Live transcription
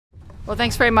Well,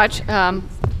 thanks very much.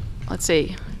 Let's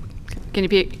see. Can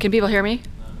people hear me?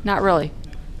 Not really.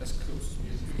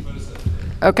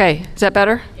 Okay. Is that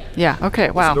better? Yeah.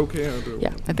 Okay. Wow. Is it okay?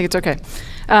 Yeah, I think it's okay.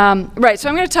 Right, so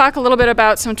I'm going to talk a little bit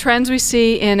about some trends we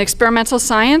see in experimental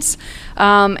science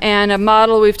and a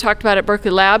model we've talked about at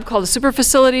Berkeley Lab called the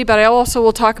Superfacility, but I also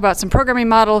will talk about some programming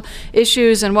model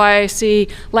issues and why I see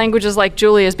languages like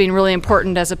Julia as being really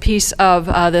important as a piece of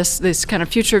this kind of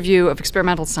future view of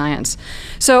experimental science.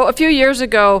 So a few years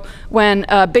ago, when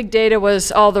big data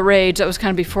was all the rage, that was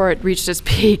kind of before it reached its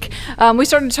peak, we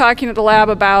started talking at the lab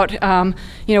about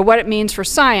what it means for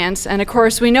science, and of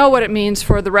course we know what it means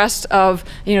for the rest of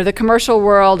the commercial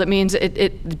world. It means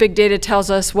big data tells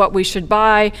us what we should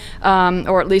buy,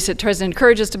 or at least it tries to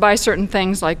encourage us to buy certain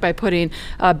things, like by putting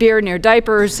beer near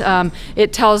diapers.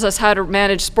 It tells us how to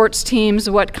manage sports teams,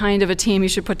 what kind of a team you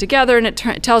should put together, and it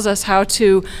tells us how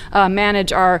to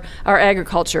manage our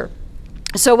agriculture.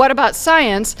 So what about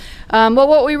science? Well,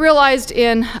 what we realized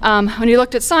when you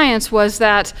looked at science was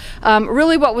that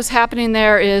really what was happening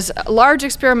there is large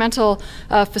experimental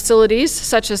facilities,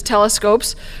 such as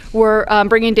telescopes, were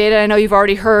bringing data. I know you've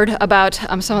already heard about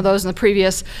some of those in the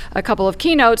previous couple of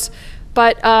keynotes.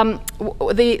 But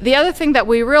the other thing that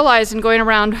we realized in going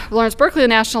around Lawrence Berkeley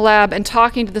National Lab and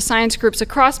talking to the science groups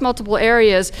across multiple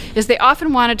areas is they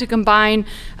often wanted to combine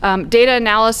data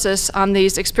analysis on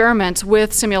these experiments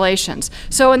with simulations.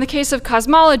 So in the case of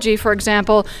cosmology, for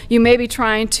example, you may be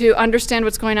trying to understand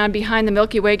what's going on behind the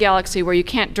Milky Way galaxy, where you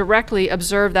can't directly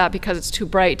observe that because it's too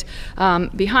bright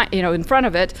in front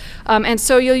of it. And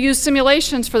so you'll use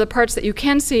simulations for the parts that you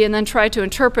can see, and then try to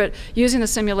interpret using the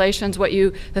simulations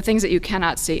the things that you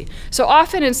cannot see. So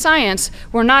often in science,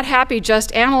 we're not happy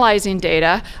just analyzing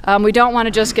data. We don't want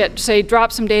to just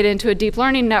drop some data into a deep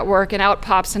learning network and out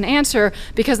pops an answer,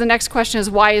 because the next question is,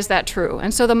 why is that true?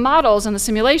 And so the models and the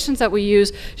simulations that we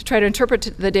use to try to interpret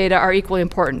the data are equally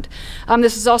important.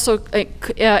 This is also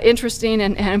interesting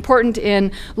and important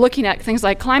in looking at things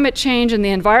like climate change and the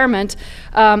environment.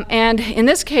 And in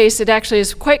this case, it actually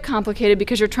is quite complicated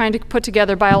because you're trying to put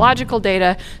together biological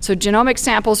data, so genomic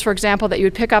samples, for example, that you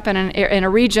would pick up in a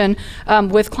region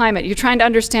with climate. You're trying to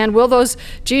understand, will those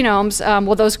genomes,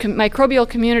 will those microbial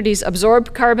communities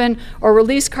absorb carbon or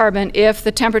release carbon if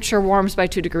the temperature warms by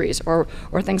 2 degrees or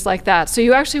things like that. So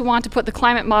you actually want to put the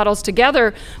climate models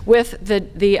together with the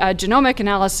genomic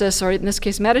analysis, or in this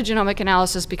case metagenomic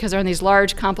analysis, because they're in these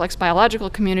large complex biological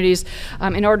communities,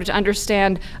 in order to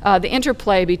understand the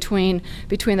interplay between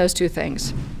those two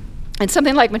things. And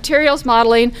something like materials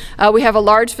modeling, we have a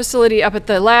large facility up at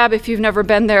the lab. If you've never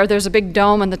been there, there's a big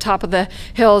dome on the top of the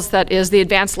hills that is the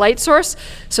advanced light source.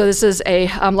 So this is a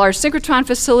large synchrotron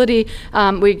facility.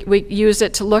 We use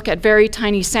it to look at very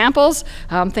tiny samples,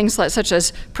 things such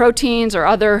as proteins or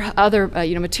other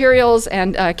materials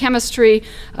and chemistry,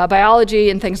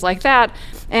 biology, and things like that.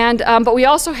 But we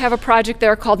also have a project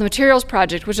there called the Materials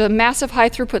Project, which is a massive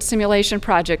high-throughput simulation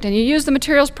project. And you use the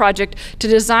Materials Project to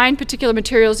design particular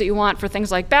materials that you want for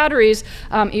things like batteries.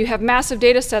 You have massive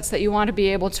data sets that you want to be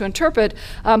able to interpret,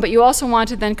 but you also want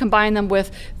to then combine them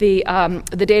with the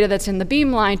data that's in the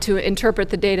beamline to interpret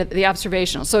the data, the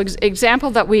observational. So example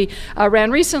that we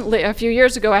ran recently, a few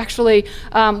years ago actually,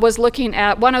 was looking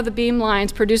at one of the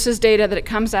beamlines produces data that it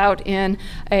comes out in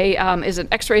is an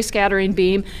X-ray scattering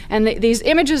beam, and these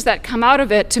images that come out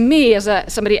of it, to me as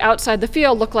somebody outside the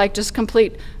field, look like just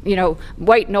complete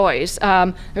white noise.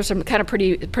 There's some kind of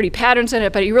pretty patterns in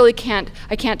it, but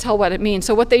I can't tell what it means.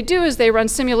 So what they do is they run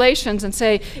simulations and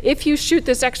say, if you shoot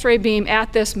this X-ray beam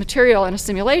at this material in a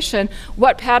simulation,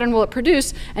 what pattern will it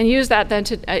produce? And use that then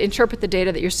to interpret the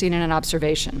data that you're seeing in an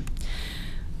observation.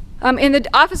 In the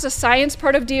Office of Science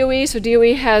part of DOE, so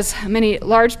DOE has many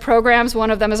large programs. One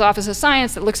of them is Office of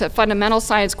Science that looks at fundamental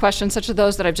science questions such as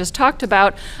those that I've just talked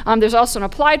about. There's also an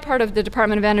applied part of the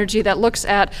Department of Energy that looks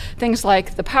at things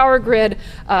like the power grid,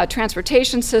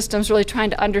 transportation systems, really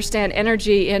trying to understand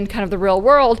energy in kind of the real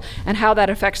world and how that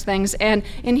affects things. And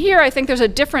in here, I think there's a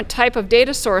different type of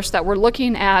data source that we're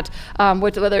looking at,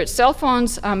 whether it's cell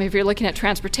phones, if you're looking at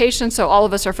transportation, so all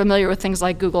of us are familiar with things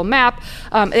like Google Map.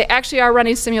 They actually are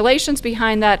running simulations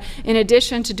behind that in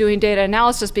addition to doing data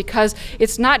analysis, because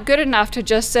it's not good enough to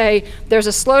just say there's a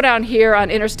slowdown here on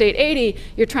Interstate 80.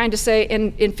 You're trying to say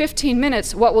in 15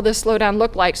 minutes what will this slowdown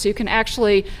look like, so you can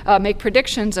actually make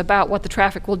predictions about what the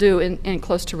traffic will do in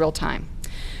close to real time.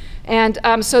 And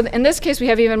so in this case, we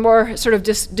have even more sort of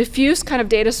diffuse kind of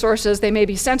data sources. They may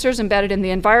be sensors embedded in the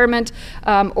environment,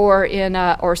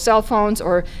 or cell phones,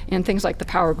 or in things like the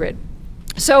power grid.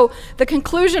 So the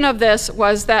conclusion of this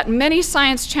was that many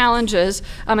science challenges,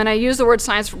 and I use the word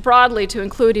science broadly to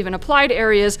include even applied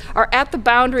areas, are at the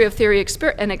boundary of theory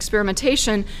and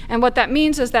experimentation. And what that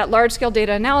means is that large-scale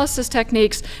data analysis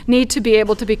techniques need to be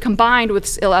able to be combined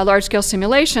with large-scale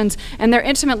simulations, and they're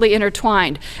intimately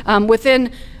intertwined.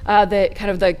 Within the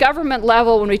kind of the government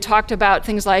level, when we talked about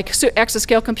things like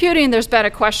exascale computing, there's been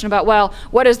a question about, well,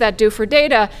 what does that do for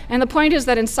data? And the point is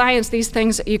that in science, these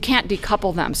things, you can't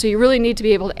decouple them. So you really need to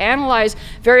be able to analyze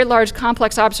very large,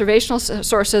 complex observational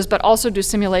sources, but also do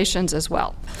simulations as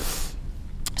well.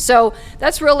 So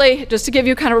that's really, just to give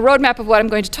you kind of a roadmap of what I'm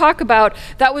going to talk about,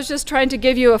 that was just trying to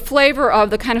give you a flavor of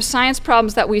the kind of science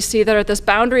problems that we see that are at this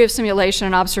boundary of simulation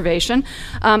and observation.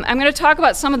 I'm going to talk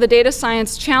about some of the data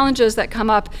science challenges that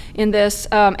come up in this,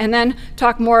 and then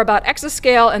talk more about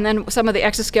exascale, and then some of the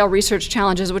exascale research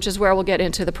challenges, which is where we'll get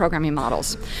into the programming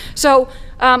models. So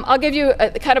I'll give you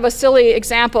kind of a silly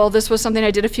example. This was something I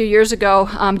did a few years ago,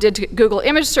 did Google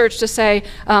image search to say,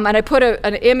 and I put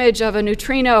an image of a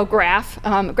neutrino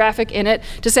graphic in it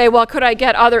to say, well, could I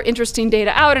get other interesting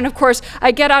data out? And of course,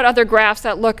 I get out other graphs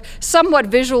that look somewhat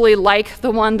visually like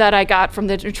the one that I got from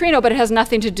the neutrino, but it has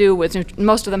nothing to do with,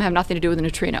 most of them have nothing to do with the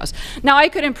neutrinos. Now, I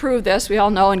could improve this, we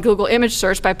all know, in Google image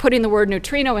search by putting the word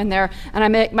neutrino in there, and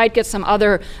I might get some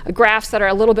other graphs that are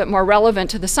a little bit more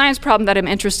relevant to the science problem that I'm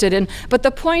interested in. But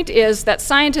the point is that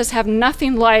scientists have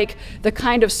nothing like the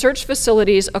kind of search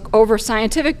facilities over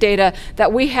scientific data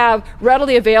that we have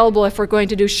readily available if we're going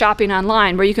to do shopping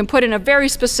online, where you can put in a very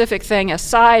specific thing, a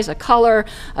size, a color,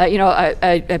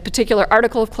 a particular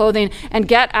article of clothing, and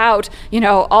get out,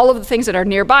 all of the things that are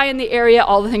nearby in the area,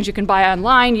 all the things you can buy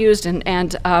online, used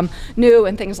and new,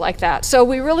 and things like that. So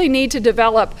we really need to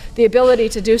develop the ability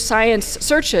to do science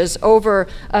searches over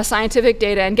scientific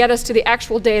data and get us to the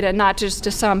actual data, not just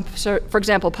to some, for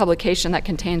example, publication that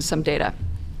contains some data.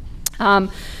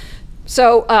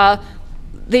 So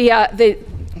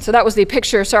that was the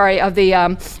picture, sorry, of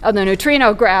the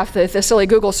neutrino graph, the silly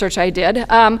Google search I did.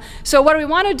 So what we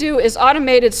want to do is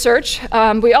automated search.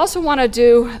 We also want to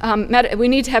do, we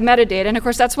need to have metadata. And of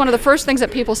course, that's one of the first things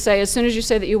that people say as soon as you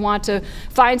say that you want to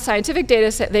find scientific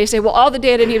data. They say, well, all the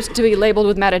data needs to be labeled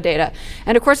with metadata.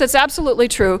 And of course, that's absolutely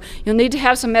true. You'll need to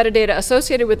have some metadata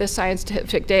associated with this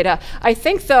scientific data. I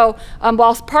think, though,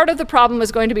 while part of the problem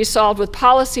is going to be solved with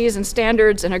policies and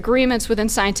standards and agreements within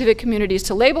scientific communities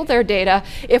to label their data,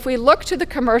 if we look to the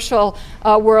commercial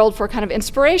world for kind of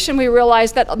inspiration, we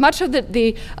realize that much of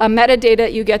the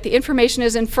metadata you get, the information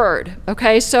is inferred.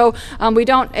 Okay, so we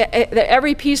don't,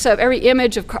 every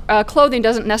image of clothing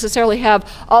doesn't necessarily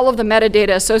have all of the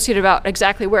metadata associated about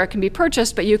exactly where it can be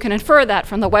purchased, but you can infer that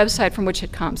from the website from which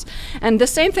it comes. And the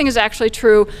same thing is actually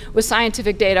true with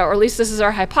scientific data, or at least this is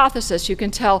our hypothesis. You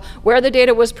can tell where the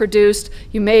data was produced.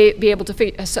 You may be able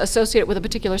to associate it with a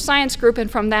particular science group, and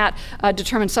from that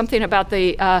determine something about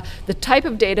the type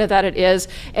of data that it is,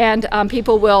 and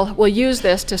people will use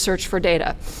this to search for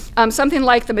data. Something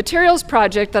like the materials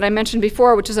project that I mentioned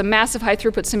before, which is a massive high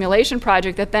throughput simulation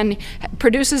project that then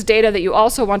produces data that you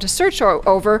also want to search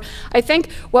over, I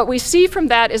think what we see from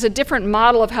that is a different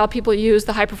model of how people use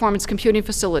the high performance computing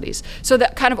facilities. So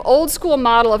that kind of old school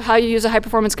model of how you use a high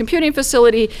performance computing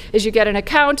facility is you get an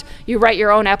account, you write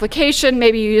your own application,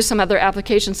 maybe you use some other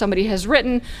application somebody has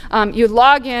written, you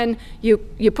log in, you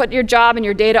put your job and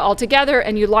your data all together,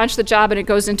 and you launch the job and it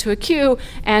goes into a queue,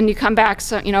 and you come back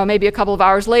maybe a couple of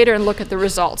hours later and look at the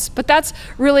results. But that's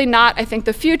really not, I think,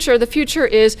 the future. The future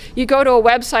is you go to a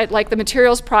website like the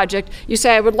materials project, you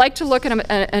say, I would like to look at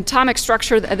an atomic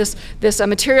structure, this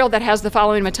material that has the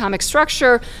following atomic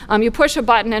structure. You push a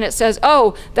button and it says,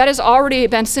 oh, that has already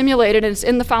been simulated and it's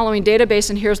in the following database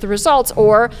and here's the results.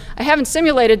 Or I haven't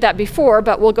simulated that before,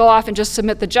 but we'll go off and just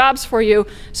submit the jobs for you,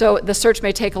 so the search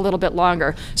may take a little bit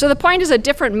longer. So the point is a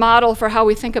different model for how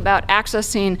we think about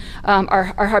accessing our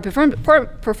high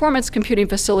performance computing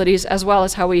facilities, as well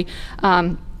as how we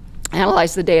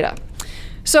analyze the data.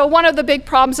 So one of the big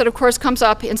problems that, of course, comes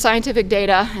up in scientific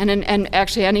data and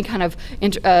actually any kind of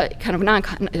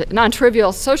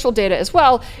non-trivial social data as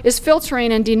well is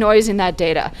filtering and denoising that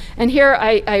data. And here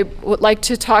I would like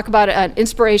to talk about an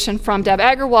inspiration from Deb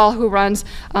Agarwal, who runs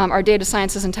our Data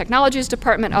Sciences and Technologies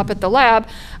department up at the lab.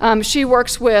 She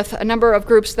works with a number of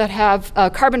groups that have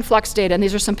carbon flux data, and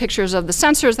these are some pictures of the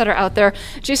sensors that are out there.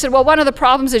 She said, well, one of the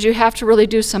problems is you have to really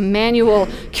do some manual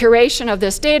curation of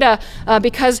this data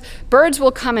because birds will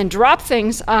will come and drop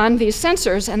things on these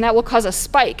sensors, and that will cause a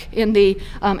spike in the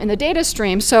data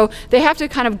stream. So they have to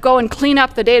kind of go and clean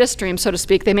up the data stream, so to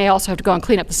speak. They may also have to go and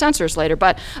clean up the sensors later,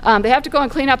 but they have to go and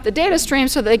clean up the data stream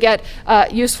so they get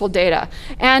useful data.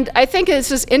 And I think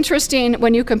this is interesting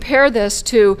when you compare this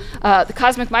to the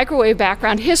cosmic microwave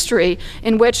background history,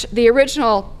 in which the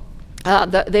original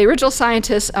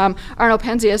scientists, Arno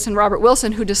Penzias and Robert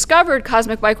Wilson, who discovered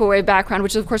cosmic microwave background,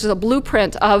 which of course is a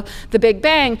blueprint of the Big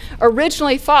Bang,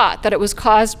 originally thought that it was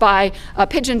caused by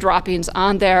pigeon droppings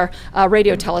on their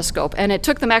radio telescope. And it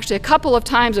took them actually a couple of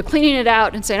times of cleaning it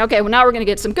out and saying, okay, well now we're going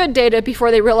to get some good data, before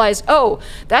they realized, oh,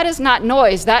 that is not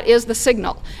noise, that is the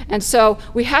signal. And so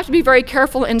we have to be very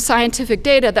careful in scientific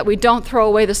data that we don't throw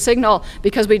away the signal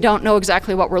because we don't know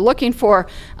exactly what we're looking for.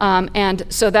 And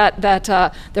so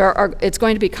it's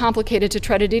going to be complicated to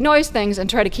try to denoise things and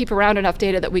try to keep around enough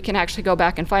data that we can actually go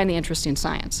back and find the interesting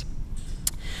science.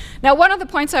 Now, one of the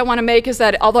points I want to make is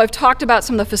that although I've talked about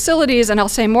some of the facilities, and I'll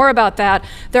say more about that,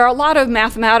 there are a lot of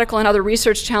mathematical and other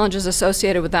research challenges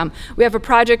associated with them. We have a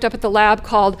project up at the lab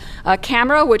called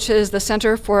CAMERA, which is the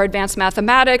Center for Advanced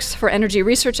Mathematics for Energy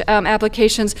Research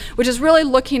Applications, which is really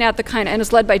looking at the kind of, and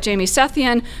is led by Jamie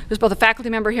Sethian, who's both a faculty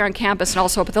member here on campus and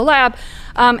also up at the lab.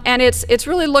 And it's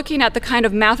really looking at the kind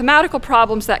of mathematical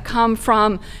problems that come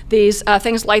from these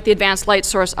things like the advanced light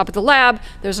source up at the lab.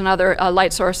 There's another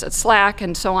light source at SLAC,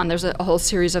 and so on. There's a whole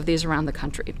series of these around the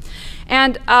country.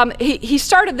 And he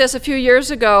started this a few years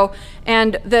ago,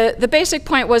 and the basic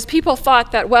point was people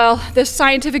thought that, well, this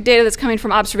scientific data that's coming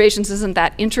from observations isn't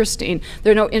that interesting.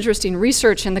 There's no interesting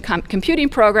research in the computing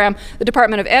program. The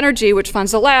Department of Energy, which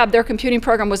funds the lab, their computing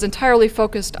program was entirely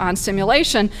focused on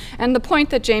simulation. And the point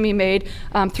that Jamie made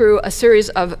through a series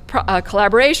of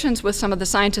collaborations with some of the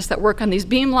scientists that work on these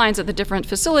beamlines at the different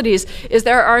facilities is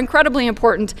there are incredibly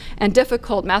important and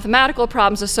difficult mathematical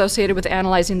problems associated with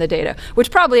analyzing the data, which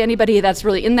probably anybody that's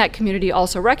really in that community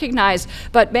also recognized,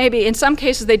 but maybe in some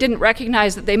cases they didn't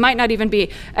recognize that they might not even be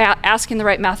asking the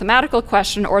right mathematical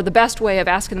question or the best way of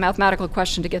asking the mathematical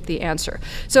question to get the answer.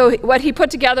 So what he put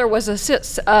together was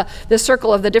the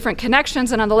circle of the different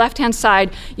connections, and on the left-hand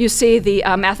side you see the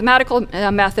mathematical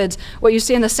methods. What you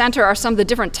see in the center are some of the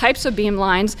different types of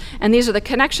beamlines, and these are the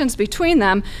connections between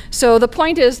them. So the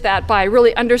point is that by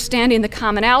really understanding the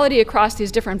commonality across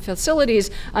these different facilities,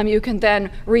 you can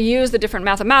then reuse the different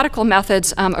mathematical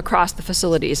methods across the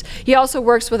facilities. He also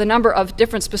works with a number of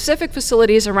different specific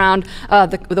facilities around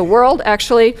the world,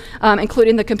 actually,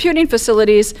 including the computing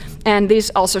facilities, and these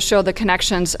also show the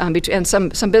connections between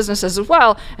some businesses as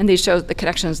well, and these show the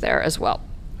connections there as well.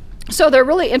 So they're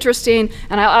really interesting,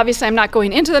 and obviously I'm not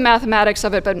going into the mathematics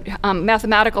of it, but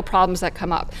mathematical problems that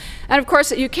come up. And of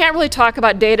course, you can't really talk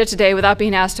about data today without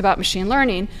being asked about machine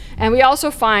learning. And we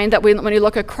also find that when you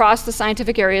look across the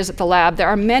scientific areas at the lab, there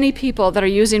are many people that are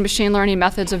using machine learning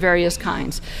methods of various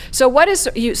kinds. So what is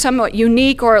somewhat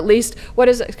unique, or at least what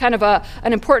is kind of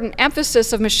an important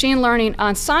emphasis of machine learning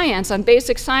on science, on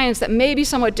basic science, that may be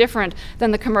somewhat different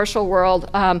than the commercial world,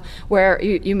 where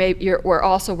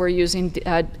we're using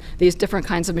these different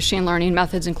kinds of machine learning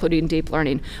methods, including deep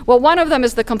learning. Well, one of them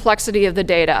is the complexity of the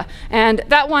data. And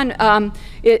that one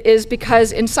is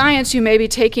because in science you may be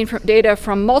taking data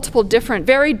from multiple different,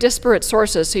 very disparate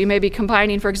sources. So you may be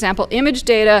combining, for example, image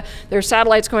data. There are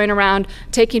satellites going around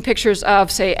taking pictures of,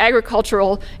 say,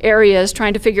 agricultural areas,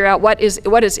 trying to figure out what is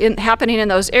happening in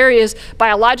those areas.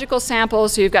 Biological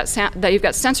samples, so you've got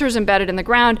sensors embedded in the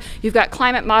ground. You've got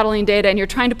climate modeling data, and you're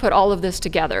trying to put all of this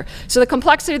together. So the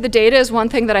complexity of the data is one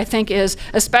thing that I think is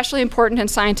especially important in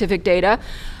scientific data.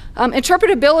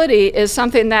 Interpretability is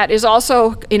something that is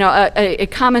also, a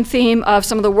common theme of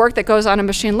some of the work that goes on in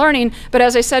machine learning. But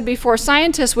as I said before,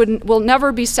 scientists will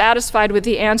never be satisfied with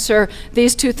the answer,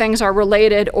 these two things are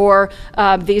related, or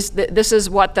this is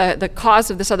what the cause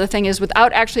of this other thing is,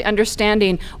 without actually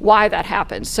understanding why that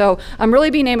happens. So really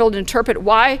being able to interpret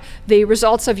why the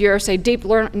results of your, say, deep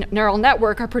neural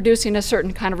network are producing a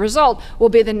certain kind of result will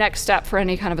be the next step for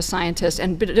any kind of a scientist.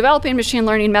 And developing machine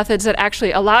learning methods that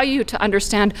actually allow you to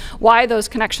understand why those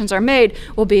connections are made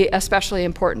will be especially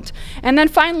important. And then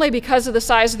finally, because of the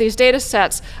size of these data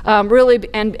sets, because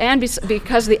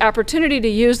of the opportunity to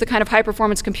use the kind of high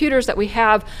performance computers that we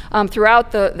have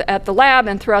throughout at the lab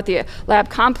and throughout the lab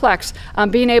complex,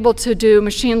 being able to do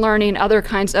machine learning, other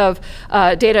kinds of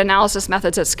data analysis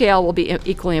methods at scale will be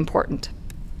equally important.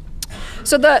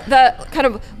 So the kind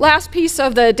of last piece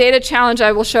of the data challenge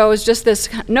I will show is just this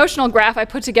notional graph I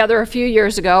put together a few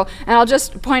years ago. And I'll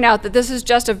just point out that this is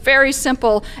just a very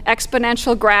simple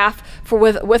exponential graph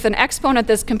with an exponent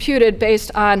that's computed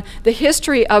based on the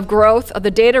history of growth of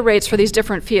the data rates for these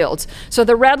different fields. So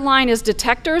the red line is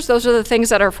detectors. Those are the things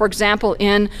that are, for example,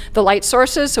 in the light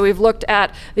sources. So we've looked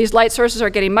at these light sources are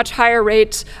getting much higher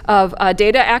rates of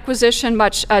data acquisition,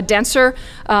 much denser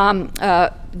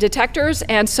detectors,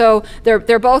 and so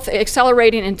they're both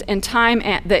accelerating in time.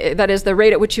 And that is the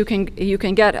rate at which you can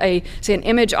get say an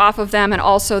image off of them, and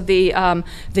also the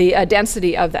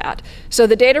density of that. So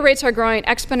the data rates are growing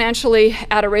exponentially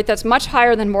at a rate that's much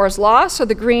higher than Moore's law. So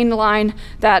the green line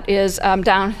that is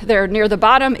down there near the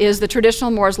bottom is the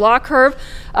traditional Moore's law curve,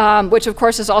 which of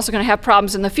course is also going to have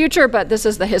problems in the future. But this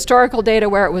is the historical data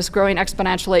where it was growing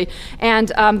exponentially, and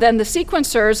then the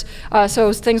sequencers,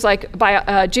 so things like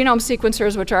genome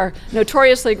sequencers, which are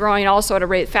notoriously growing also at a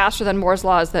rate faster than Moore's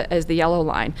law, is the yellow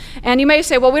line. And you may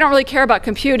say, well, we don't really care about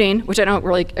computing, which I don't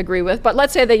really agree with, but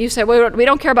let's say that you say, well, we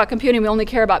don't care about computing, we only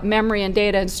care about memory and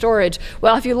data and storage.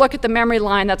 Well, if you look at the memory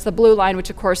line, that's the blue line,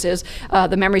 which of course is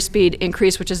the memory speed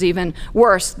increase, which is even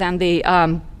worse than the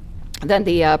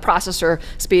processor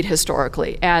speed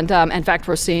historically. And in fact,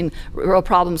 we're seeing real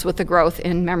problems with the growth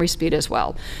in memory speed as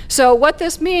well. So what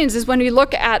this means is when you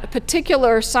look at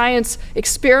particular science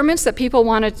experiments that people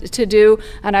wanted to do,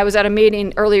 and I was at a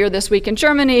meeting earlier this week in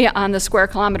Germany on the square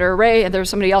kilometer array, and there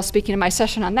was somebody else speaking in my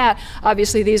session on that.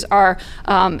 Obviously, these are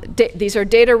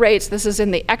data rates. This is in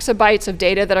the exabytes of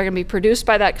data that are going to be produced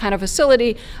by that kind of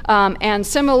facility. And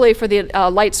similarly for the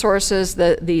light sources,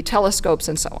 the telescopes,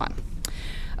 and so on.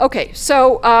 Okay,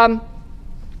 so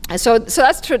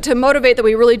that's to motivate that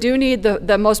we really do need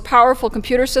the most powerful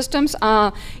computer systems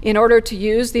in order to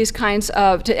use these kinds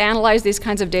of, to analyze these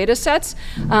kinds of data sets.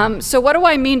 So what do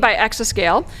I mean by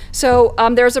exascale? So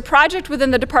there's a project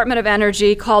within the Department of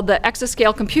Energy called the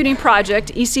Exascale Computing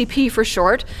Project, ECP for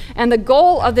short. And the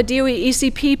goal of the DOE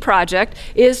ECP project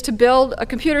is to build a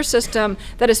computer system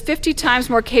that is 50 times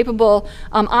more capable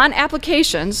on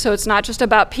applications. So it's not just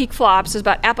about peak flops, it's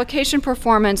about application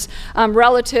performance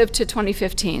relative to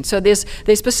 2015. So they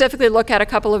specifically look at a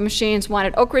couple of machines, one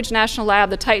at Oak Ridge National Lab,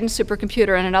 the Titan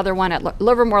supercomputer, and another one at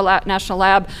Livermore National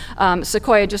Lab.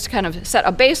 Sequoia just kind of set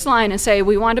a baseline and say,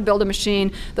 we want to build a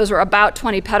machine. Those were about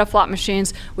 20 petaflop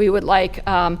machines. We would like,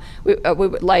 on the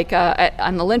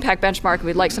LINPACK benchmark,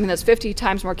 we'd like something that's 50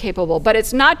 times more capable. But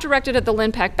it's not directed at the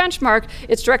LINPACK benchmark.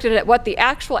 It's directed at what the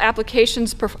actual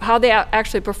applications, how they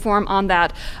actually perform on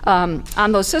that,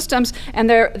 on those systems. And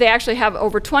they actually have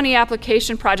over 20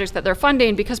 application projects that they're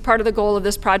funding, because part of the goal of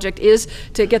this project is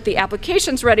to get the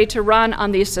applications ready to run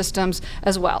on these systems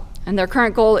as well. And their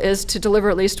current goal is to deliver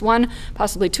at least one,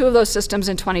 possibly two of those systems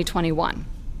in 2021.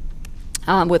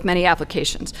 With many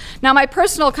applications. Now, my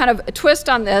personal kind of twist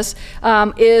on this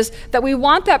is that we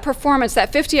want that performance,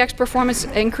 that 50x performance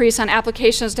increase on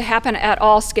applications to happen at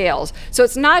all scales. So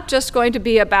it's not just going to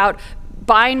be about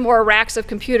buying more racks of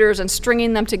computers and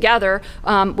stringing them together.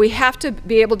 We have to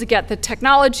be able to get the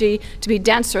technology to be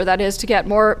denser, that is, to get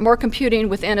more computing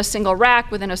within a single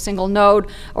rack, within a single node,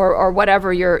 or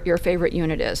whatever your favorite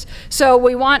unit is. So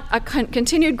we want a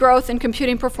continued growth in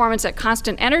computing performance at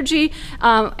constant energy,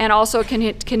 and also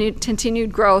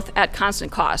continued growth at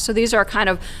constant cost. So these are kind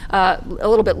of a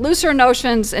little bit looser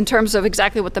notions in terms of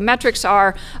exactly what the metrics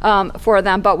are for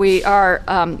them, but we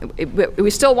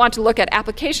still want to look at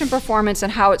application performance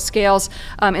and how it scales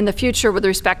in the future with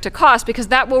respect to cost, because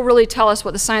that will really tell us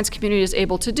what the science community is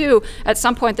able to do. At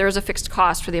some point, there is a fixed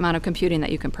cost for the amount of computing that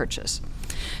you can purchase.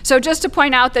 So just to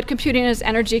point out that computing is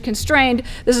energy constrained,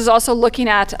 this is also looking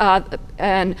at,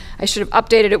 and I should have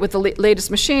updated it with the latest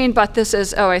machine, but this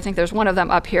is, oh, I think there's one of them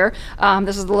up here.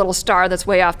 This is the little star that's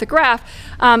way off the graph.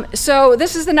 So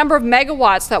this is the number of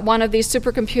megawatts that one of these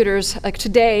supercomputers, like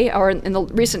today or in the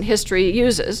recent history,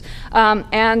 uses.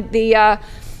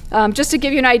 Just to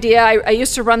give you an idea, I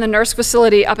used to run the NERSC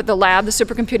facility up at the lab, the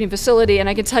supercomputing facility, and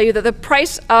I can tell you that the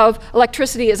price of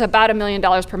electricity is about $1 million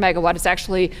per megawatt. It's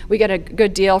actually, we get a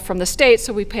good deal from the state,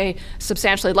 so we pay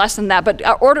substantially less than that. But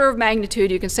order of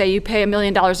magnitude, you can say you pay $1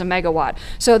 million a megawatt.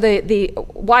 So the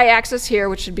y-axis here,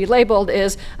 which should be labeled,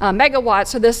 is megawatts.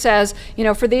 So this says, you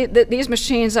know, for these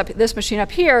machines, this machine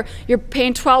up here, you're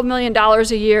paying $12 million a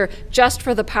year just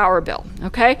for the power bill,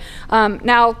 okay?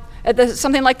 Now, at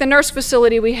something like the NERSC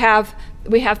facility, we have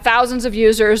we have thousands of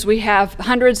users, we have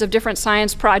hundreds of different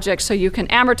science projects, so you can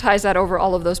amortize that over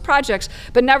all of those projects,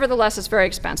 but nevertheless it's very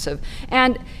expensive.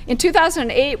 And in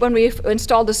 2008, when we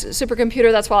installed this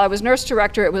supercomputer, that's while I was nurse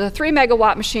director, it was a 3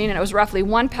 megawatt machine and it was roughly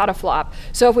 1 petaflop.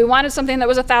 So if we wanted something that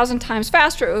was 1,000 times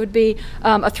faster, it would be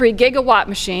a 3 gigawatt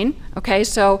machine. Okay,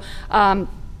 so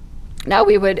now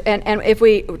we would, and if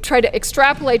we try to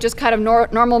extrapolate just kind of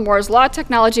normal Moore's law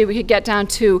technology, we could get down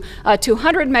to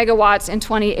 200 megawatts in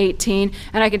 2018.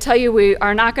 And I can tell you we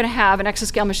are not going to have an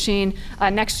exascale machine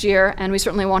next year, and we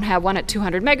certainly won't have one at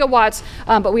 200 megawatts.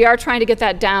 But we are trying to get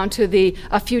that down to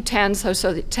a few tens,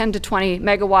 so 10 to 20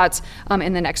 megawatts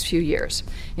in the next few years,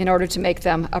 in order to make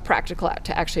them practical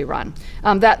to actually run.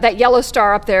 That yellow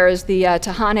star up there is the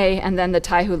Tahane, and then the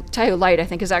Taihu Light, I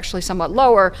think, is actually somewhat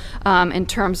lower in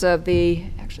terms of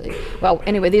well,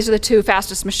 anyway, these are the 2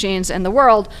 fastest machines in the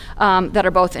world that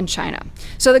are both in China.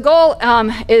 So the goal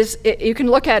is, you can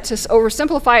look at, to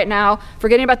oversimplify it now,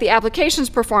 forgetting about the applications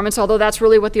performance, although that's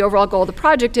really what the overall goal of the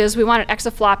project is, we want an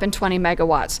exaflop in 20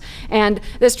 megawatts. And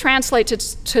this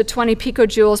translates to 20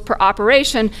 picojoules per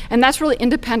operation, and that's really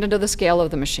independent of the scale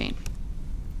of the machine.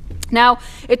 Now,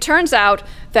 it turns out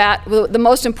that the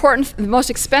most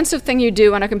expensive thing you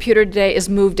do on a computer today is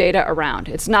move data around.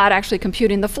 It's not actually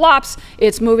computing the flops,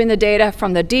 it's moving the data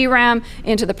from the DRAM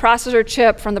into the processor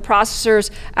chip, from the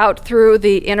processors out through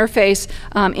the interface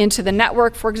into the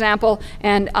network, for example,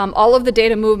 and all of the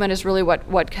data movement is really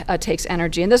what takes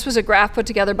energy. And this was a graph put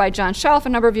together by John Shelf a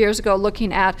number of years ago,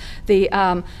 looking at the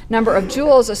number of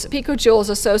joules, picojoules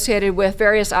associated with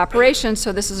various operations.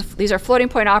 So these are floating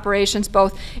point operations,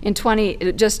 both in when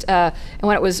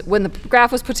the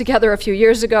graph was put together a few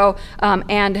years ago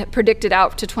and predicted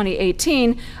out to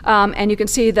 2018, and you can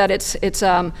see that it's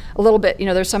a little bit,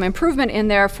 there's some improvement in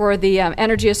there for the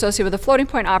energy associated with the floating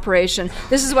point operation.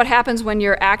 This is what happens when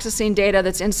you're accessing data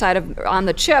that's on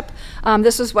the chip.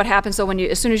 This is what happens though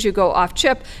as soon as you go off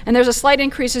chip, and there's a slight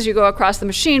increase as you go across the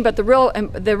machine, but the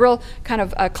real kind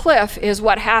of cliff is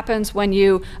what happens when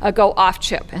you go off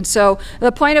chip. And so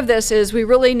the point of this is we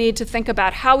really need to think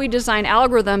about how we design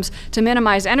algorithms to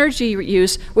minimize energy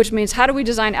use, which means how do we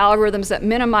design algorithms that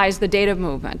minimize the data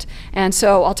movement. And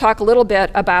so I'll talk a little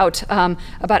bit about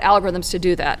algorithms to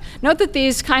do that. Note that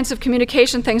these kinds of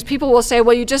communication things, people will say,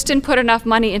 well, you just didn't put enough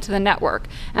money into the network.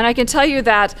 And I can tell you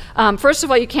that, first of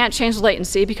all, you can't change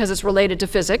latency because it's related to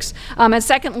physics. And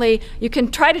secondly, you can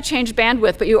try to change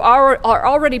bandwidth, but you are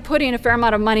already putting a fair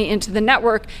amount of money into the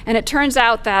network. And it turns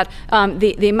out that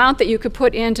the amount that you could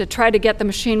put in to try to get the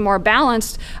machine more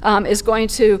balanced is going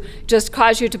to just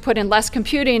cause you to put in less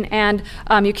computing, and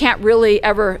you can't really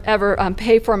ever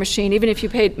pay for a machine, even if you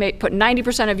put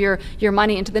 90% of your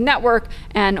money into the network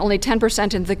and only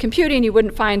 10% into the computing, you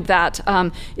wouldn't find that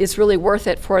it's really worth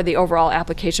it for the overall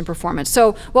application performance.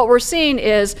 So what we're seeing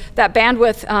is that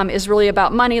bandwidth is really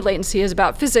about money, latency is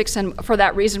about physics, and for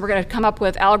that reason we're going to come up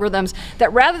with algorithms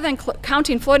that, rather than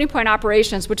counting floating point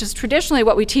operations, which is traditionally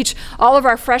what we teach all of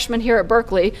our freshmen here at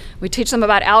Berkeley, we teach them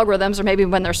about algorithms, or maybe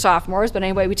when they're sophomores, but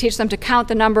anyway, we teach them to count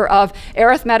the number of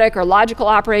arithmetic or logical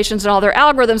operations and all their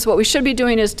algorithms. What we should be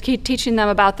doing is keep teaching them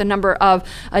about the number of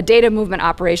data movement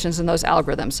operations in those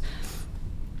algorithms.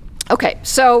 Okay,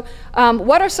 so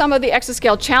what are some of the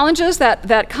exascale challenges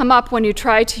that come up when you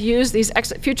try to use these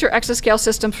future exascale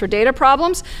systems for data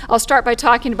problems? I'll start by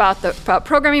talking about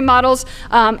programming models,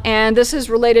 and this is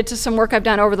related to some work I've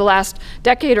done over the last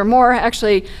decade or more,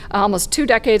 actually almost 2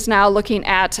 decades now, looking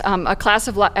at a class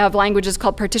of languages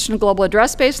called partition global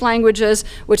address-based languages,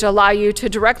 which allow you to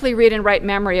directly read and write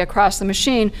memory across the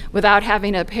machine without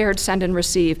having a paired send and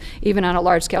receive, even on a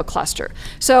large-scale cluster.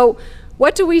 So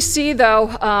what do we see,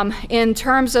 though, in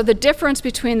terms of the difference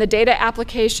between the data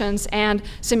applications and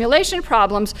simulation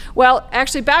problems? Well,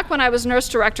 actually, back when I was nurse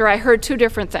director, I heard 2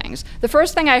 different things. The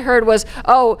first thing I heard was,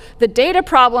 oh, the data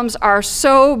problems are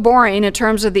so boring in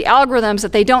terms of the algorithms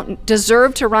that they don't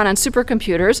deserve to run on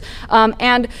supercomputers.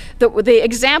 And the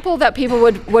example that people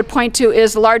would point to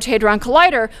is the Large Hadron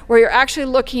Collider, where you're actually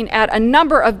looking at a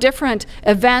number of different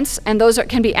events, and those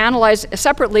can be analyzed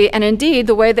separately. And indeed,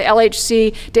 the way the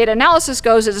LHC data analysis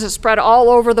goes is it's spread all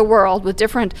over the world with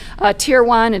different tier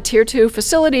 1 and tier 2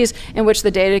 facilities in which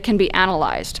the data can be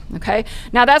analyzed. Okay?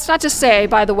 Now that's not to say,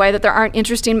 by the way, that there aren't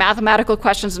interesting mathematical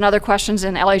questions and other questions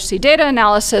in LHC data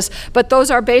analysis, but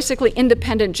those are basically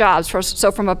independent jobs.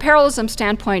 So from a parallelism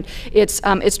standpoint, it's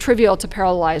trivial to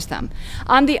parallelize them.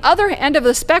 On the other end of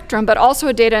the spectrum, but also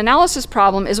a data analysis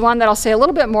problem, is one that I'll say a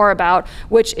little bit more about,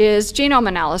 which is genome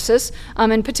analysis.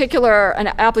 In particular, an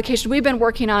application we've been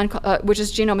working on, which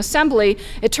is genome assembly, finally,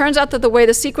 it turns out that the way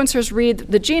the sequencers read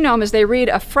the genome is they read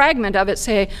a fragment of it,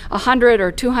 say 100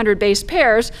 or 200 base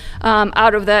pairs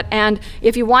out of that. And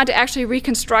if you want to actually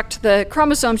reconstruct the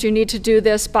chromosomes, you need to do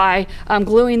this by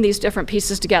gluing these different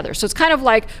pieces together. So it's kind of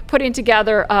like putting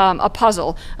together a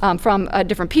puzzle from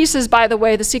different pieces. By the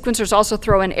way, the sequencers also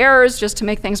throw in errors just to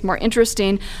make things more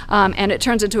interesting, and it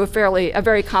turns into a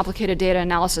very complicated data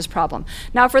analysis problem.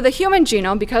 Now, for the human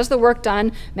genome, because the work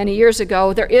done many years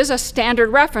ago, there is a standard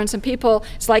reference, and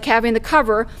it's like having the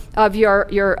cover of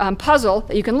your puzzle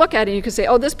that you can look at, and you can say,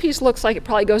 oh, this piece looks like it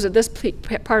probably goes at this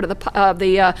part of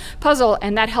the puzzle,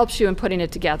 and that helps you in putting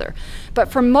it together.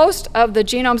 But for most of the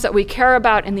genomes that we care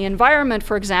about in the environment,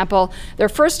 for example, they're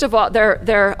first of all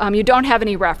you don't have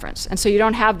any reference, and so you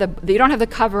don't have the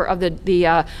cover of the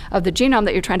genome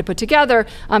that you're trying to put together.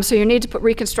 So you need to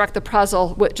reconstruct the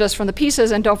puzzle just from the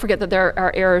pieces, and don't forget that there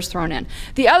are errors thrown in.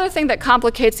 The other thing that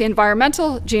complicates the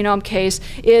environmental genome case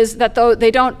is that though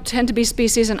they don't tend to be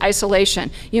species in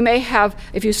isolation. You may have,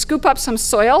 if you scoop up some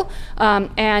soil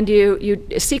and you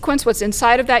sequence what's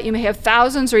inside of that, you may have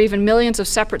thousands or even millions of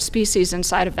separate species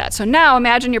inside of that. So now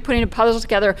imagine you're putting a puzzle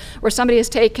together where somebody has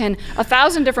taken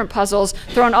 1,000 different puzzles,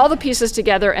 thrown all the pieces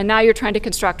together, and now you're trying to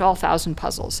construct all 1,000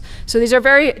 puzzles. So these are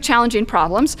very challenging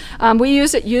problems. We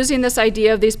use it using this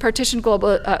idea of these partition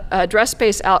global address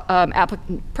space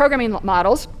programming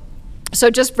models. So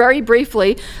just very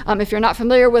briefly, if you're not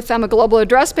familiar with them, a global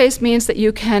address space means that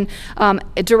you can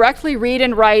directly read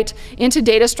and write into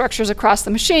data structures across the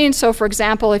machine. So for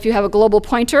example, if you have a global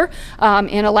pointer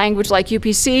in a language like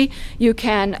UPC, you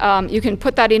can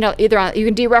put that in you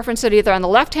can dereference it either on the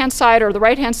left-hand side or the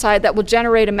right-hand side. That will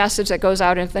generate a message that goes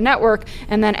out into the network,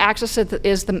 and then access it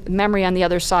is the memory on the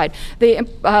other side. You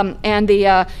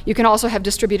can also have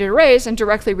distributed arrays and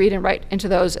directly read and write into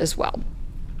those as well.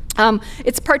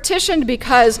 It's partitioned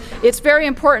because it's very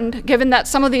important, given that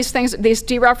some of these things, these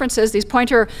dereferences, these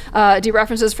pointer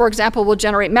dereferences, for example, will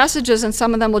generate messages, and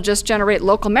some of them will just generate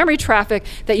local memory traffic,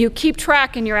 that you keep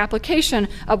track in your application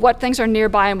of what things are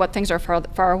nearby and what things are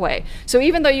far away. So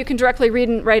even though you can directly read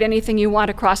and write anything you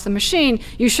want across the machine,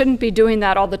 you shouldn't be doing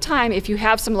that all the time. If you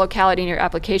have some locality in your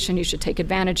application, you should take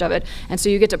advantage of it. And so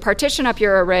you get to partition up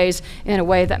your arrays in a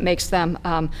way that makes them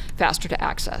faster to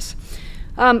access.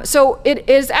 So it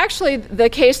is actually the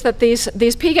case that these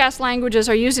PGAS languages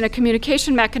are using a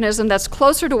communication mechanism that's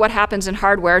closer to what happens in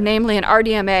hardware, namely an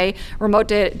RDMA, remote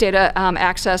data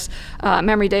access,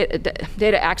 memory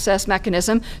data access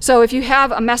mechanism. So if you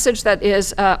have a message that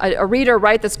is a read or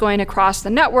write that's going across the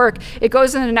network, it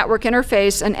goes in the network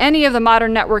interface, and any of the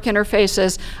modern network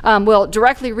interfaces will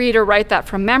directly read or write that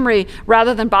from memory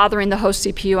rather than bothering the host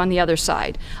CPU on the other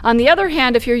side. On the other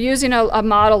hand, if you're using a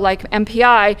model like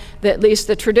MPI, at least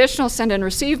the traditional send and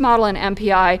receive model in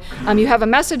MPI, you have a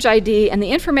message ID, and the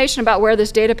information about where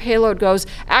this data payload goes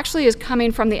actually is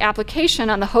coming from the application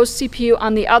on the host CPU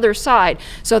on the other side.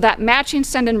 So that matching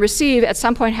send and receive at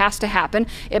some point has to happen.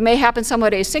 It may happen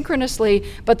somewhat asynchronously,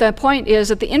 but the point is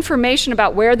that the information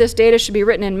about where this data should be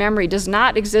written in memory does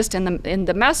not exist in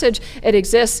the message. It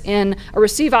exists in a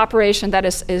receive operation that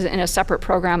is in a separate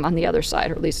program on the other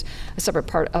side, or at least a separate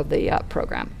part of the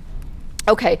program.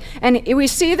 Okay, and we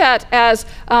see that as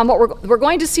what we're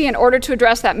going to see in order to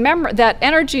address that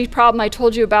energy problem I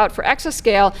told you about for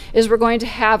exascale is we're going to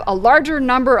have a larger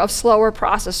number of slower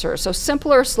processors, so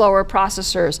simpler, slower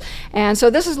processors. And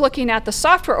so this is looking at the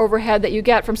software overhead that you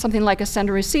get from something like a send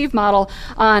and receive model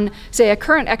on, say, a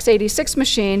current x86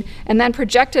 machine, and then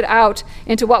projected out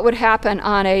into what would happen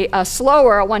on a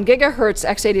slower, a 1 gigahertz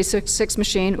x86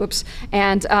 machine,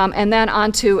 and then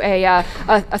onto a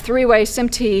three-way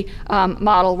SIMT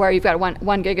model where you've got a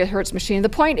 1 gigahertz machine. The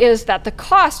point is that the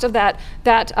cost of that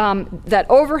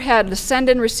overhead, the send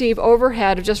and receive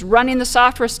overhead of just running the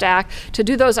software stack to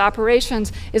do those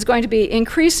operations, is going to be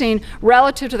increasing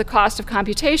relative to the cost of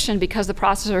computation because the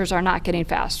processors are not getting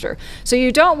faster. So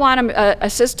you don't want a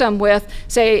system with,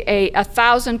 say,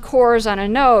 1,000 cores on a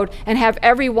node and have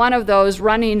every one of those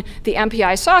running the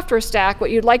MPI software stack. What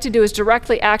you'd like to do is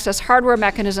directly access hardware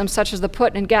mechanisms such as the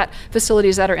put and get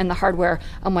facilities that are in the hardware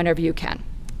whenever you can.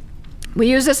 We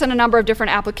use this in a number of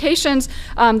different applications.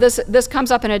 This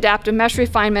comes up in adaptive mesh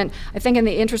refinement. I think in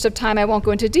the interest of time I won't go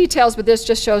into details, but this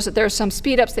just shows that there are some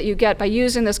speed-ups that you get by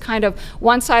using this kind of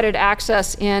one-sided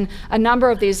access in a number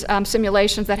of these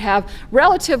simulations that have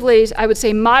relatively, I would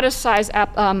say, modest-sized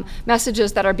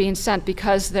messages that are being sent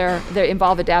because they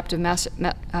involve adaptive meshes.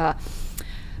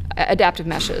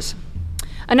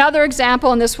 Another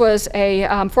example, and this was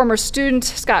a former student,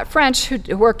 Scott French,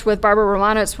 who worked with Barbara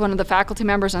Romanitz, one of the faculty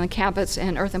members on the campus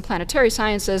in Earth and Planetary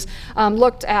Sciences,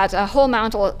 looked at a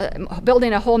whole-mantle,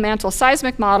 building a whole-mantle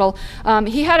seismic model.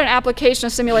 He had an application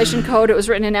of simulation code. It was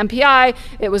written in MPI.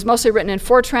 It was mostly written in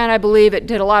Fortran, I believe. It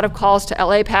did a lot of calls to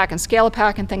LAPACK and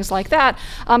ScalePACK and things like that.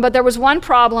 But there was one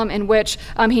problem in which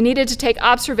he needed to take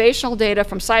observational data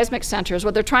from seismic centers.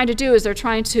 What they're trying to do is they're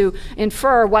trying to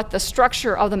infer what the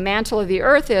structure of the mantle of the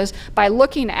Earth is by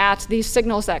looking at these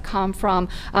signals that come from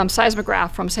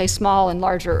seismograph from, say, small and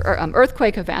larger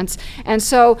earthquake events. And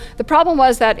so the problem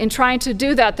was that in trying to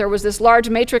do that, there was this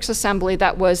large matrix assembly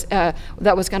that was kind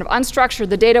of unstructured.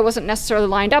 The data wasn't necessarily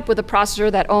lined up with the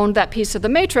processor that owned that piece of the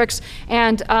matrix.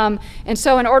 And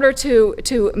so in order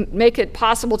to make it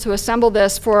possible to assemble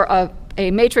this for a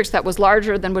matrix that was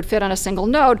larger than would fit on a single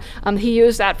node, he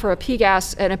used that for a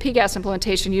PGAS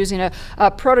implementation using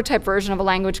a prototype version of a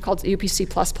language called UPC++,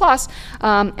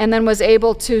 and then was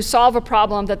able to solve a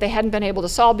problem that they hadn't been able to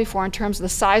solve before in terms of the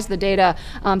size of the data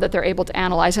that they're able to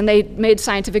analyze. And they made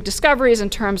scientific discoveries in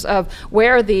terms of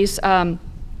where these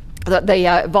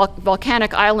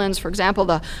volcanic islands, for example,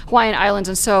 the Hawaiian Islands,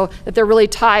 and so that they're really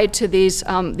tied to these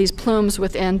plumes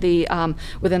within the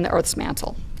Earth's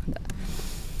mantle.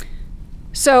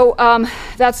 So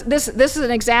this is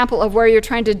an example of where you're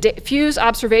trying to fuse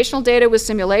observational data with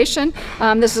simulation.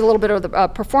 This is a little bit of the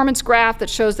performance graph that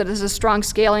shows that this is strong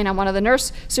scaling on one of the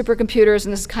NERSC supercomputers,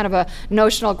 and this is kind of a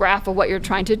notional graph of what you're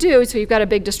trying to do. So you've got a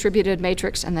big distributed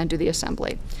matrix and then do the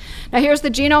assembly. Now here's the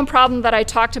genome problem that I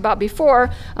talked about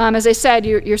before. As I said,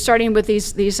 you're starting with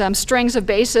these strings of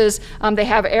bases. They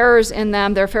have errors in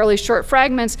them. They're fairly short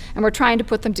fragments, and we're trying to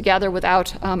put them together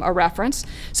without a reference.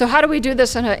 So how do we do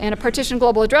this in a partition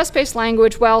global address space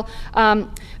language? Well,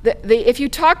 if you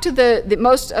talk to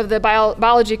most of the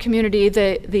biology community,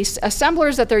 the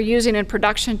assemblers that they're using in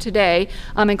production today,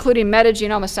 including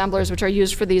metagenome assemblers, which are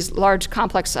used for these large,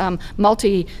 complex,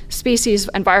 multi-species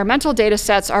environmental data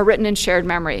sets, are written in shared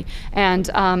memory. And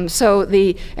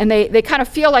they kind of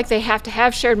feel like they have to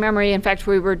have shared memory. In fact,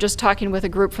 we were just talking with a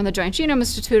group from the Joint Genome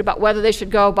Institute about whether they should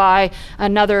go buy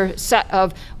another set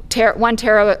of 1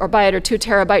 terabyte or 2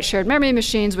 terabyte shared memory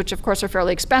machines, which of course are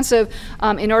fairly expensive,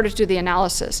 in order to do the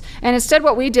analysis. And instead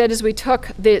what we did is we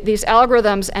took these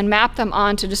algorithms and mapped them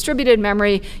onto distributed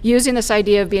memory using this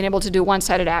idea of being able to do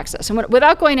one-sided access. And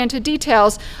without going into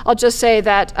details, I'll just say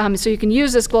that so you can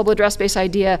use this global address space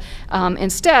idea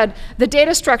instead. The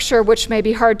data structure, which may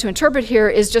be hard to interpret here,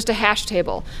 is just a hash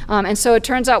table. And so it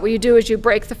turns out what you do is you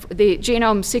break the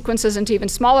genome sequences into even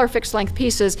smaller fixed length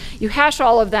pieces. You hash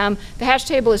all of them. The hash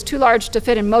table is too large to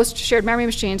fit in most shared memory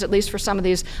machines, at least for some of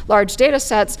these large data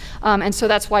sets, and so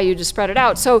that's why you just spread it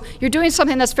out. So you're doing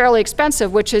something that's fairly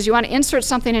expensive, which is you want to insert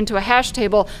something into a hash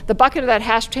table. The bucket of that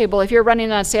hash table, if you're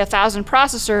running on, say, 1,000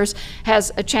 processors,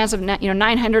 has a chance of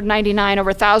 999 over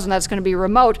 1,000 that's going to be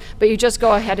remote, but you just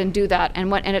go ahead and do that.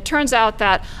 And it turns out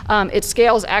that it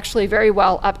scales actually very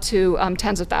well up to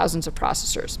tens of thousands of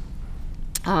processors.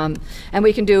 And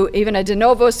we can do even a de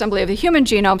novo assembly of the human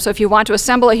genome. So if you want to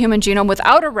assemble a human genome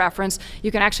without a reference,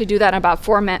 you can actually do that in about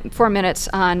 4 minutes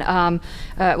on,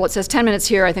 well, it says 10 minutes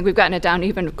here. I think we've gotten it down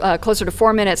even closer to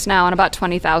 4 minutes now on about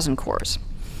 20,000 cores.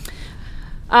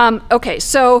 Okay,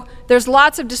 so there's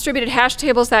lots of distributed hash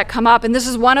tables that come up, and this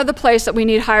is one of the places that we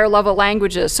need higher level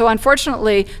languages. So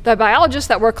unfortunately, the biologists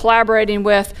that we're collaborating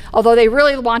with, although they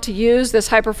really want to use this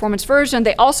high performance version,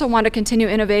 they also want to continue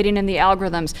innovating in the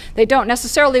algorithms. They don't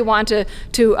necessarily want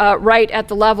to write at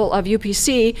the level of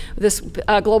UPC, this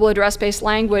global address space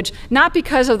language, not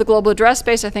because of the global address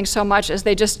space, I think, so much as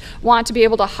they just want to be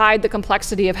able to hide the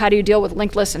complexity of how do you deal with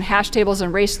linked lists and hash tables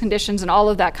and race conditions and all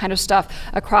of that kind of stuff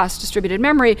across distributed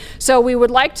memory. So we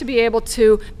would like to be able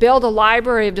to build a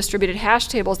library of distributed hash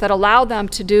tables that allow them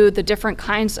to do the different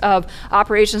kinds of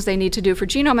operations they need to do for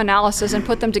genome analysis and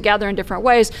put them together in different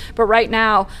ways. But right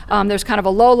now, there's kind of a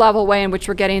low-level way in which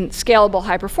we're getting scalable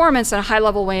high performance and a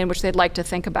high-level way in which they'd like to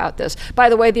think about this. By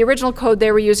the way, the original code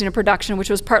they were using in production,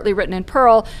 which was partly written in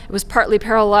Perl, it was partly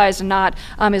parallelized and not,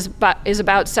 is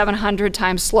about 700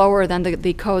 times slower than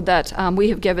the code that we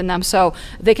have given them. So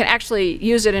they can actually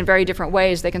use it in very different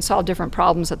ways. They can solve different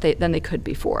problems than they could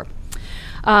before.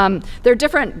 There are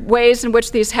different ways in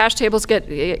which these hash tables get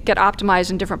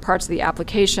optimized in different parts of the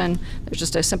application. There's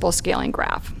just a simple scaling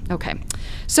graph. Okay,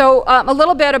 so a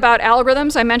little bit about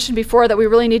algorithms. I mentioned before that we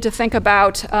really need to think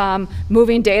about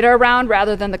moving data around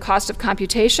rather than the cost of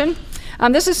computation.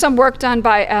 This is some work done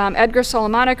by Edgar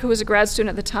Solomonic, who was a grad student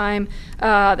at the time.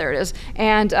 There it is.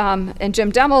 And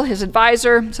Jim Demmel, his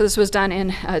advisor. So this was done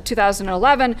in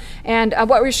 2011. And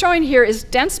what we're showing here is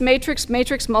dense matrix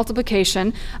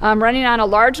multiplication running on a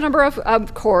large number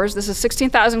of cores. This is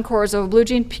 16,000 cores of a blue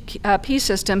gene P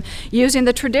system using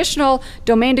the traditional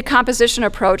domain decomposition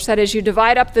approach. That is, you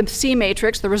divide up the C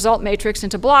matrix, the result matrix,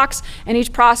 into blocks, and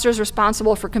each processor is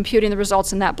responsible for computing the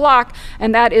results in that block.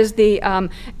 And that is the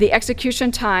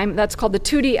execution time. That's called the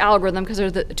 2D algorithm, because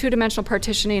there's the two-dimensional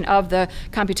partitioning of the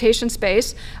computation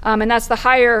space. And that's the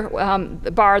higher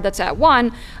bar that's at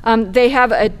 1. They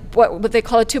have what they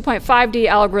call a 2.5D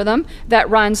algorithm that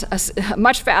runs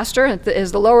much faster. It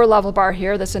is the lower level bar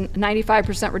here. That's a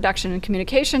 95% reduction in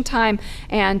communication time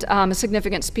and a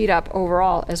significant speed up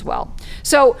overall as well.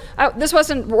 So this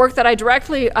wasn't work that I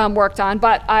directly worked on,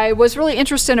 but I was really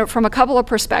interested in it from a couple of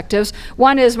perspectives.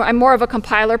 One is I'm more of a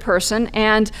compiler person,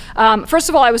 and first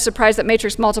of all, I was surprised that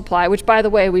matrix multiply, which by the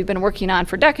way we've been working on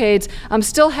for decades,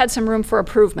 still had some room for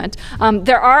improvement.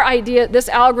 There are this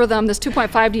algorithm, this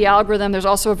 2.5D algorithm, there's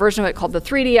also a version of it called the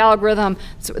 3D algorithm.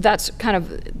 So that's kind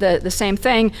of the same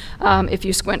thing if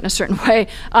you squint in a certain way.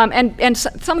 And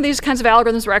some of these kinds of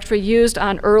algorithms were actually used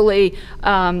on early,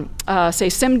 say,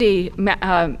 SIMD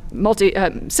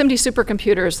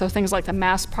supercomputers, so things like the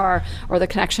MassPar or the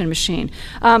connection machine.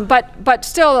 But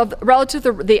still, relative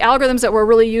to the algorithms that we're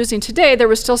really using today, there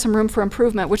was still some room for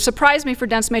improvement, which surprised me for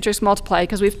dense matrix multiply,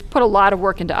 because we've put a lot of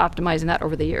work into optimizing that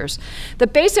over the years. The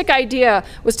basic idea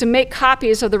was to make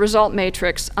copies of the result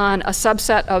matrix on a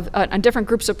subset of on different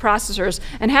groups of processors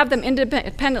and have them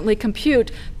independently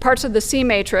compute parts of the C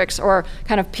matrix, or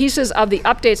kind of pieces of the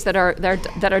updates that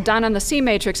are done on the C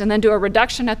matrix, and then do a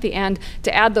reduction at the end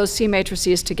to add those C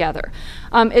matrices together.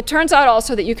 It turns out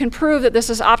also that you can prove that this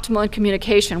is optimal in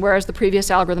communication, whereas the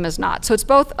previous algorithm is not. So it's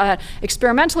both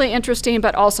experimentally interesting,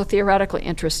 but also theoretically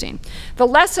interesting. The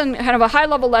lesson, kind of a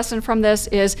high-level lesson from this,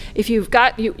 is if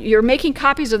you're making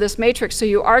copies of this matrix, so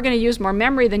you are going to use more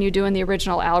memory than you do in the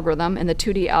original algorithm, in the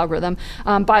 2D algorithm.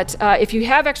 But if you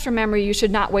have extra memory, you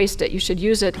should not waste it. You should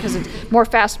use it, because more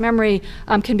fast memory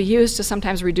can be used to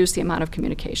sometimes reduce the amount of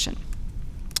communication.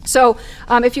 So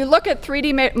if you look at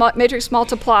 3D matrix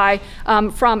multiply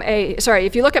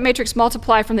if you look at matrix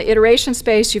multiply from the iteration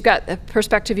space, you've got the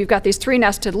perspective, you've got these 3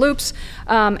 nested loops,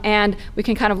 and we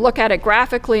can kind of look at it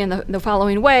graphically in the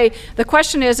following way. The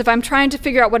question is, if I'm trying to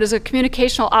figure out what is a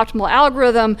communicational optimal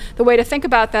algorithm, the way to think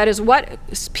about that is what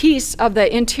piece of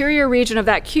the interior region of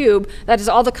that cube, that is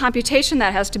all the computation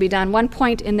that has to be done, one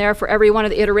point in there for every one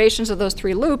of the iterations of those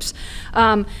 3 loops,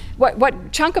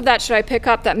 what chunk of that should I pick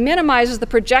up that minimizes the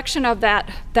projection of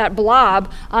that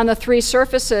blob on the 3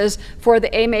 surfaces for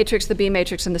the A matrix, the B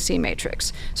matrix, and the C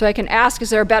matrix? So I can ask,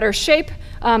 is there a better shape?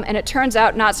 And it turns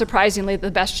out, not surprisingly, the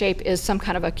best shape is some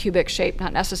kind of a cubic shape,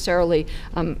 not necessarily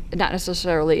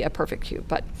a perfect cube,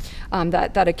 but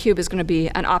that a cube is going to be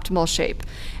an optimal shape.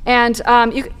 And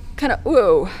you kind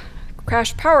of,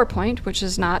 crash PowerPoint, which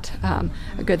is not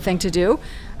a good thing to do.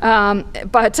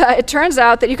 But it turns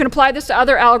out that you can apply this to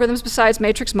other algorithms besides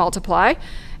matrix multiply.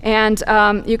 And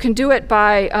you can do it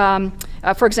by,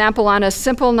 for example, on a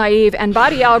simple, naive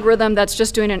n-body algorithm that's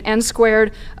just doing an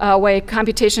n-squared way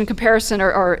computation comparison,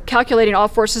 or calculating all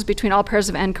forces between all pairs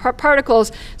of n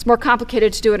particles. It's more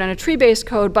complicated to do it on a tree-based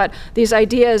code, but these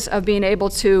ideas of being able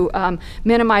to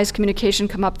minimize communication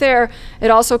come up there.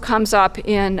 It also comes up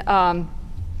in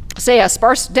say a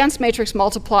sparse dense matrix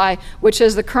multiply, which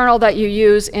is the kernel that you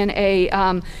use in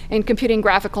computing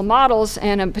graphical models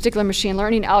and a particular machine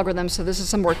learning algorithm. So this is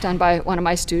some work done by one of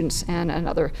my students and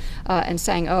another, and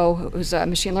Sang Oh, who's a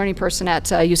machine learning person at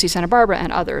UC Santa Barbara,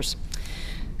 and others.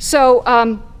 So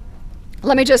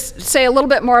let me just say a little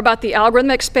bit more about the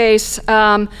algorithmic space.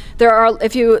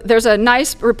 There's a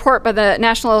nice report by the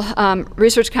National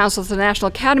Research Council, the National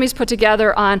Academies, put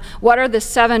together on what are the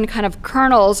 7 kind of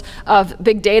kernels of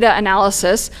big data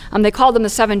analysis. They call them the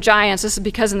 7 giants. This is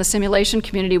because in the simulation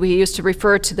community we used to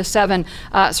refer to the 7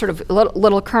 sort of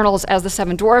little kernels as the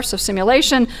 7 dwarfs of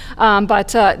simulation.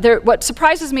 What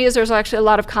surprises me is there's actually a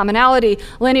lot of commonality.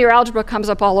 Linear algebra comes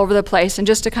up all over the place, and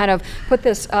just to kind of put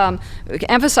this,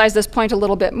 emphasize this point a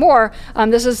little bit more,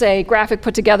 this is a graphic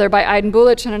put together by Aydin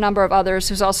Bulic and a number of others,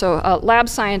 who's also a lab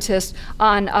scientist,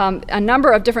 on a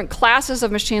number of different classes of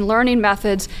machine learning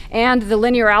methods and the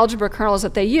linear algebra kernels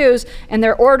that they use, and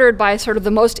they're ordered by sort of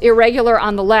the most irregular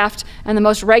on the left and the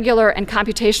most regular and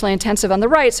computationally intensive on the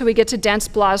right. So we get to dense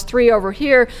BLAS3 over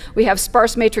here. We have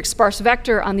sparse matrix, sparse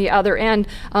vector on the other end.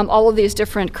 All of these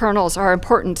different kernels are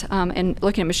important in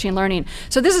looking at machine learning.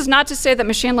 So this is not to say that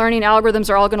machine learning algorithms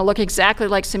are all going to look exactly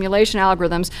like simulation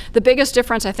algorithms. The biggest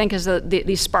difference, I think, is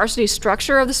the sparsity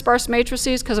structure of the sparse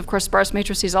matrices, because of course sparse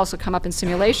matrices also come up in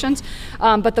simulations.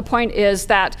 But the point is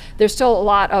that there's still a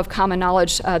lot of common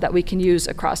knowledge that we can use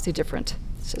across the different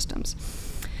systems.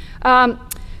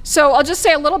 So I'll just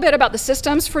say a little bit about the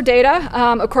systems for data.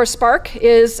 Of course, Spark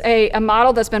is a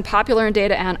model that's been popular in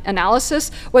data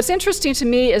analysis. What's interesting to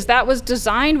me is that was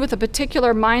designed with a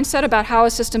particular mindset about how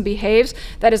a system behaves.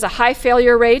 That is a high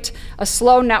failure rate, a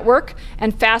slow network,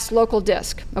 and fast local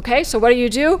disk. Okay, so what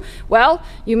do? Well,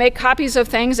 you make copies of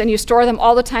things and you store them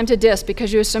all the time to disk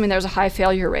because you're assuming there's a high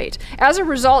failure rate. As a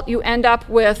result, you end up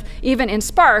with, even in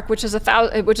Spark, which is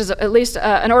at least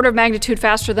an order of magnitude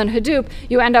faster than Hadoop,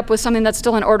 you end up with something that's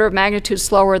still an order of magnitude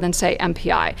slower than, say,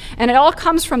 MPI. And it all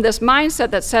comes from this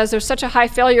mindset that says there's such a high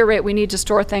failure rate, we need to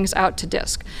store things out to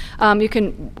disk. You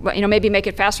can maybe make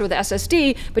it faster with the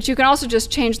SSD, but you can also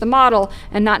just change the model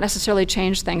and not necessarily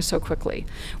change things so quickly.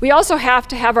 We also have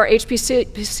to have our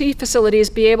HPC facilities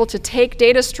be able to take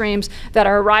data streams that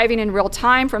are arriving in real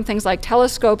time from things like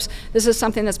telescopes. This is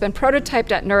something that's been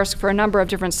prototyped at NERSC for a number of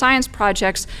different science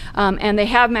projects, and they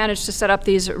have managed to set up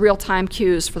these real-time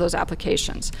queues for those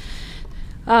applications.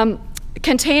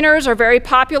 Containers are very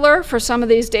popular for some of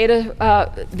these data,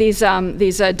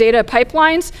 data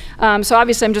pipelines. So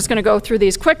obviously, I'm just going to go through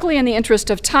these quickly in the interest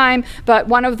of time. But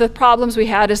one of the problems we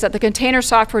had is that the container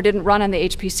software didn't run on the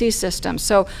HPC system.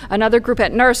 So another group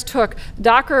at NERSC took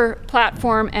Docker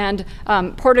platform and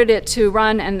ported it to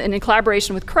run, and in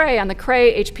collaboration with Cray, on the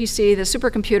Cray HPC, the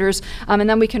supercomputers, and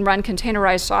then we can run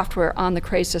containerized software on the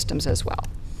Cray systems as well.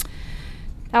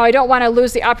 Now, I don't want to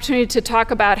lose the opportunity to talk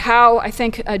about how I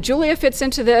think Julia fits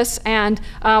into this, and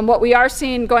what we are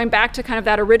seeing, going back to kind of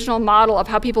that original model of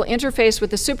how people interface with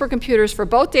the supercomputers for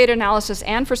both data analysis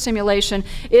and for simulation,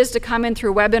 is to come in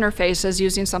through web interfaces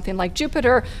using something like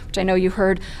Jupyter, which I know you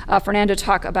heard Fernando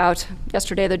talk about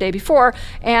yesterday or the day before.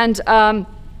 And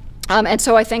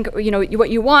so I think what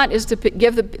you want is to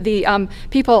give the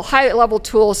people high-level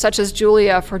tools such as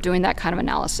Julia for doing that kind of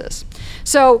analysis.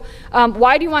 So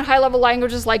why do you want high-level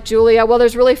languages like Julia? Well,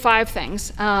 there's really 5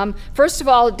 things. First of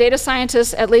all, data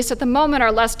scientists, at least at the moment,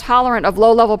 are less tolerant of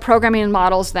low-level programming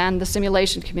models than the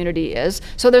simulation community is.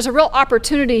 So there's a real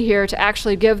opportunity here to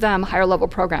actually give them higher-level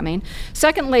programming.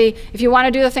 Secondly, if you want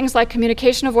to do the things like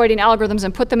communication-avoiding algorithms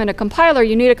and put them in a compiler,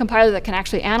 you need a compiler that can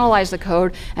actually analyze the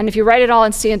code. And if you write it all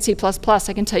in C and C++,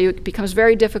 I can tell you it becomes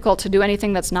very difficult to do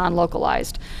anything that's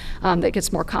non-localized. That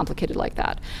gets more complicated like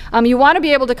that. You want to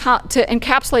be able to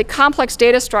encapsulate complex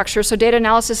data structures, so data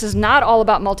analysis is not all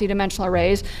about multidimensional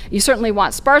arrays. You certainly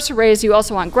want sparse arrays, you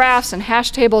also want graphs and hash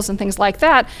tables and things like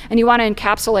that, and you want to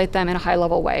encapsulate them in a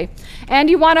high-level way. And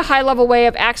you want a high-level way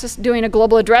of doing a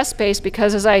global address space,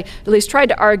 because as I at least tried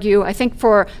to argue, I think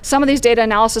for some of these data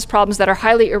analysis problems that are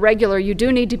highly irregular, you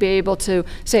do need to be able to,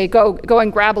 say, go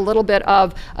and grab a little bit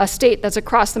of a state that's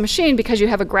across the machine because you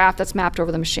have a graph that's mapped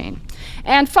over the machine.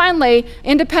 And finally,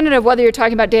 independent of whether you're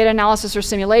talking about data analysis or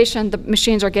simulation, the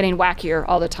machines are getting wackier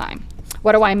all the time.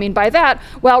 What do I mean by that?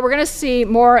 Well, we're going to see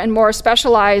more and more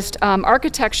specialized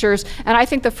architectures, and I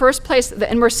think the first place,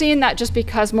 and we're seeing that just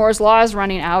because Moore's law is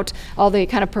running out, all the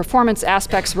kind of performance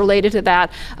aspects related to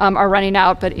that are running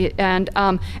out, and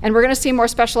we're going to see more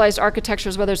specialized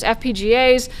architectures, whether it's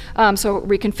FPGAs, so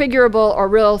reconfigurable, or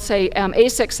real, say,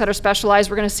 ASICs that are specialized.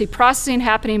 We're going to see processing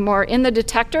happening more in the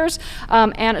detectors,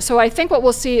 and so I think what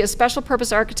we'll see is special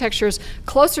purpose architectures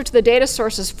closer to the data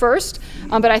sources first,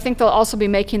 but I think they'll also be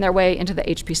making their way into the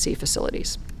HPC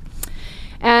facilities.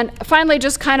 And finally,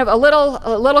 just kind of a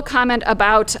little comment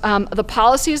about the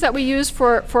policies that we use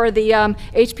for the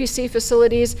HPC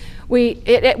facilities. We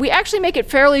actually make it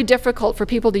fairly difficult for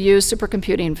people to use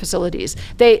supercomputing facilities.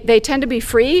 They tend to be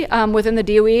free within the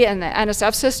DOE and the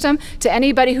NSF system to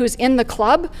anybody who's in the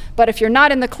club, but if you're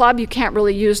not in the club, you can't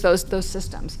really use those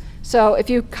systems. So if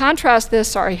you contrast this,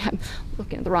 sorry, I'm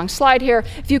looking at the wrong slide here.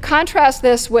 If you contrast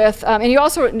this with, and you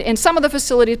also, in some of the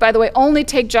facilities, by the way, only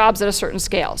take jobs at a certain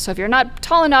scale. So if you're not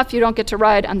tall enough, you don't get to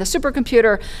ride on the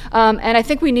supercomputer. And I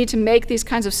think we need to make these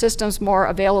kinds of systems more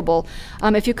available.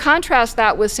 If you contrast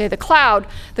that with, say, the cloud,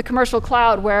 the commercial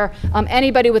cloud, where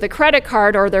anybody with a credit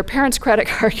card or their parents' credit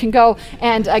card can go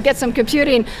and get some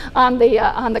computing on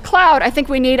the cloud, I think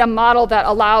we need a model that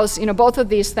allows both of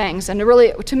these things. And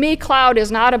really, to me, cloud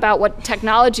is not about what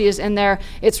technology is in there.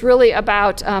 It's really about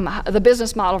the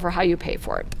business model for how you pay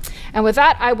for it. And with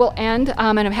that, I will end,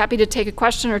 and I'm happy to take a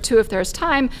question or two if there's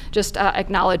time, just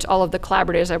acknowledge all of the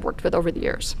collaborators I've worked with over the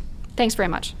years. Thanks very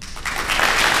much.